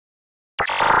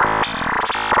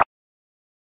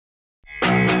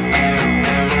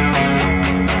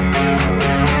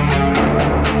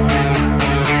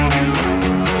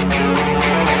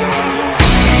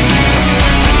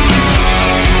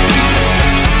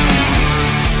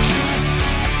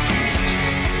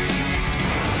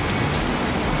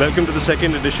Welcome to the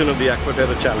second edition of the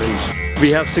Aquaterra Challenge.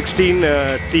 We have 16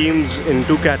 teams in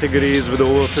 2 categories with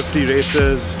over 50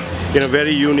 racers in a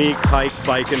very unique hike,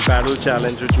 bike and paddle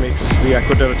challenge, which makes the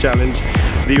Aquaterra Challenge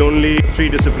the only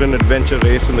 3-discipline adventure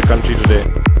race in the country today.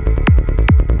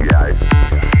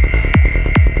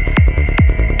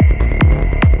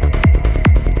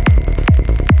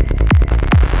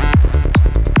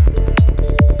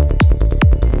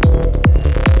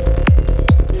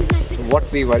 What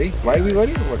we worry? Why we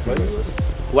worry? What we worry?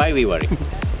 Why we worry?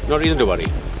 No reason to worry.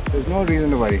 There's no reason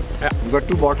to worry. Yeah. We've got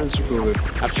 2 bottles to prove it.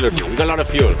 Absolutely. We've got a lot of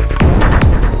fuel.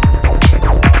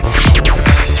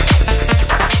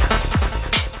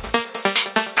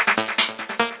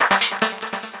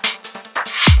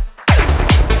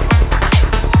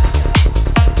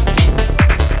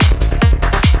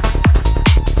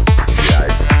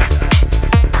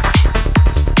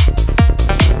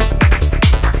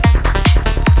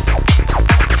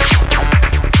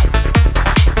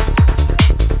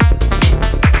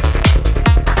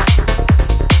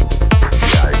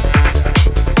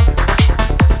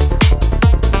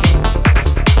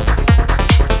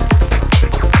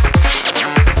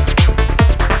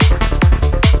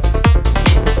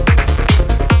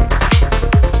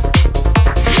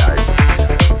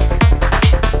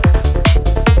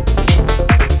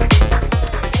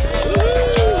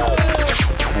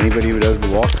 Anybody who does the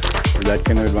walk with that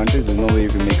kind of advantage, there's no way you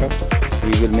can make up. We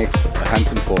will make a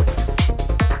handsome 4th.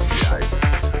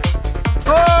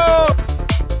 Oh!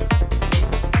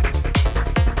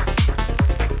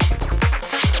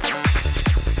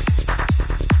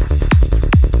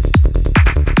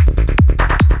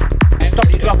 Stop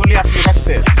properly after you touch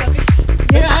this.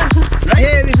 Yeah. Right?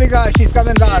 Yeah, Deepika, she's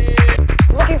coming last.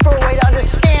 Looking for a way to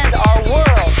understand our world.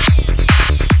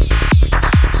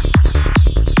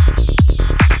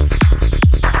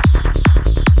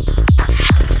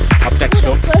 Up that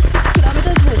slope. First 6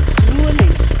 kilometers was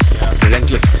grueling. Yeah,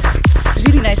 relentless.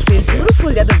 Really nice place,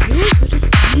 beautiful. Yeah, the views were just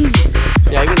amazing.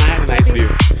 Yeah, even I had a nice view.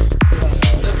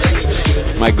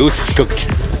 My goose is cooked.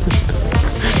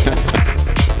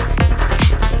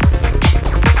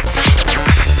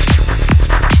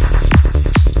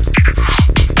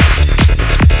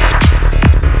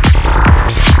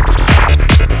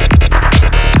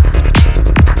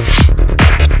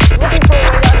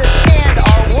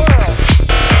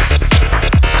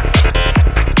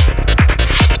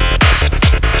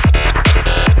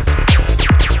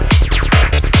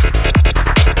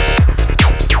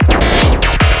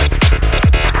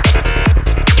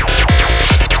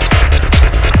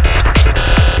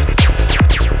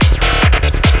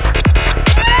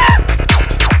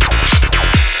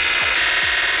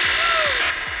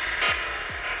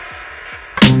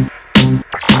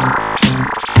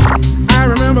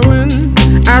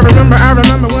 I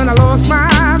remember when I lost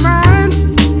my mind.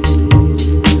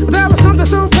 There was something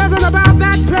so pleasant about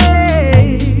that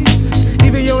place.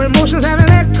 Even your emotions have an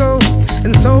echo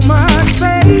in so much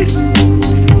space.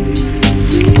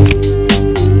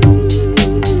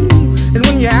 And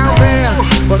when you're out there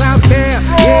without care,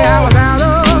 yeah, I was out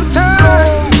of touch.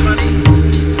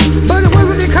 But it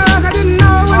wasn't because I didn't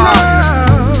know enough.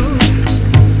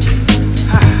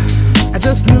 I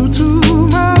just knew too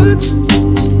much.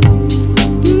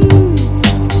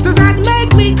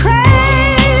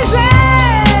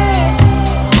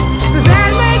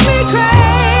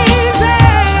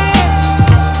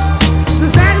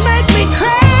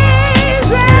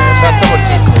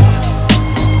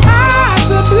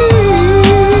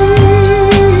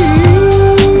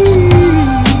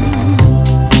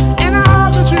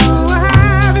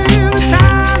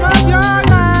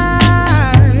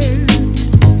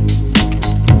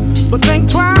 But think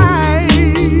twice,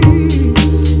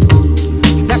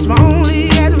 that's my only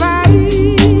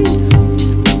advice.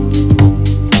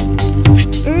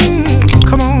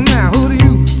 Come on now, who do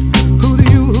you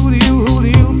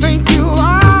think you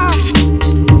are?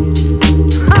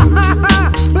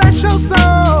 Bless your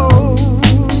soul.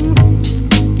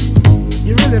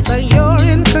 You really think you're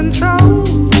in control?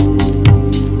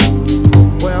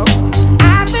 Well,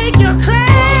 I think you're crazy.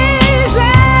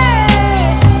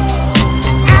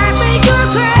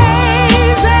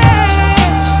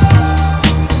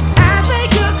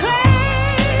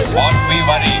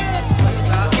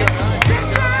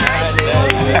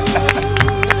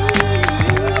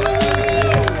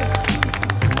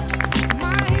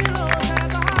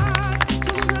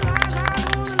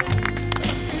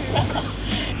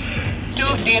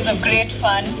 Days of great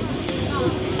fun.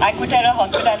 Aquaterra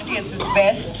hospitality at its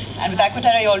best, and with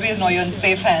Aquaterra you always know you're in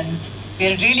safe hands. We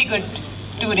had a really good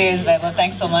 2 days, Weber.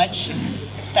 Thanks so much.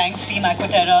 Thanks Team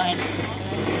Aquaterra.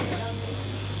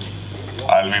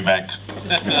 I'll be back.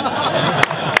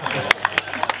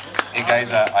 Hey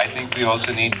guys, I think we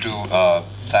also need to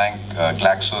thank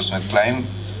GlaxoSmithKline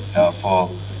for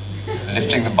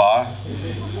lifting the bar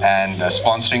and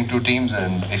sponsoring 2 teams.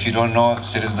 And if you don't know,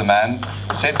 Sid is the man.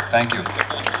 Sid, thank you.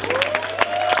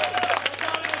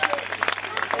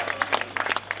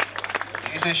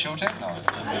 Did he say shooting? No.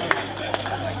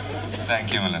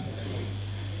 Thank you, Milan.